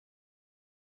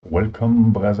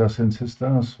Welcome, brothers and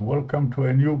sisters. Welcome to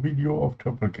a new video of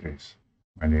Triple Grace.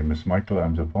 My name is Michael.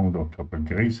 I'm the founder of Triple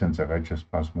Grace and the Righteous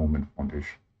Path Movement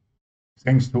Foundation.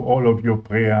 Thanks to all of your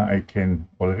prayer, I can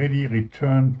already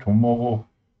return tomorrow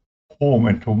home.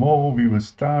 And tomorrow we will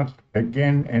start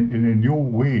again and in a new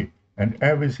way. And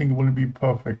everything will be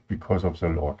perfect because of the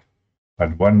Lord.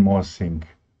 But one more thing.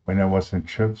 When I was in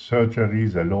surgery,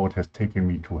 the Lord has taken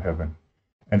me to heaven.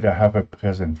 And I have a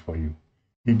present for you.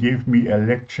 He gave me a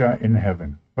lecture in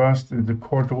heaven, first in the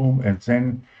courtroom and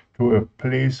then to a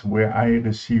place where I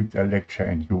received a lecture,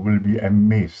 and you will be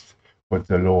amazed what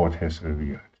the Lord has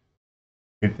revealed.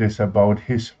 It is about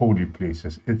His holy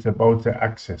places. It's about the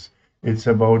access. It's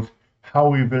about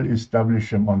how He will establish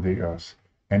them on the earth.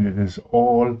 And it is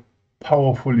all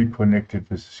powerfully connected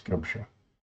with Scripture.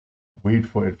 Wait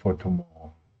for it for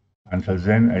tomorrow. Until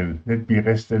then, let me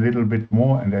rest a little bit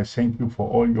more, and I thank you for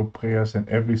all your prayers and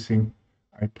everything.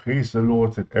 I praise the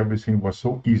Lord that everything was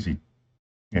so easy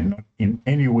and not in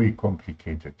any way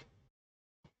complicated.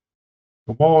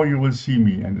 Tomorrow you will see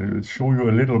me, and I will show you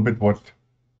a little bit what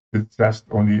it's just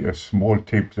only a small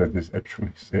tape that is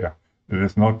actually there. It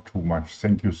is not too much.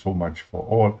 Thank you so much for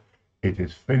all. It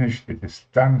is finished. It is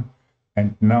done.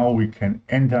 And now we can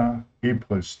enter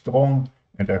April strong.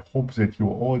 And I hope that you're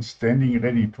all standing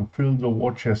ready to fill the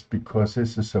war chest, because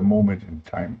this is a moment in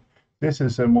time. This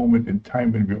is a moment in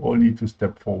time when we all need to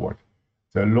step forward.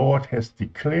 The Lord has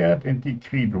declared and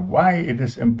decreed why it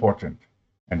is important,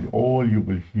 and all you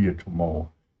will hear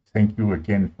tomorrow. Thank you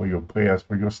again for your prayers,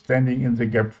 for your standing in the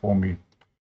gap for me,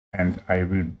 and I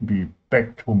will be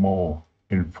back tomorrow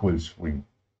in full swing.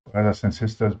 Brothers and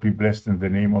sisters, be blessed in the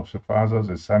name of the Father,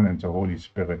 the Son, and the Holy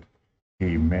Spirit.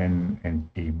 Amen and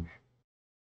amen.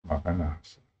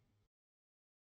 Maranatha.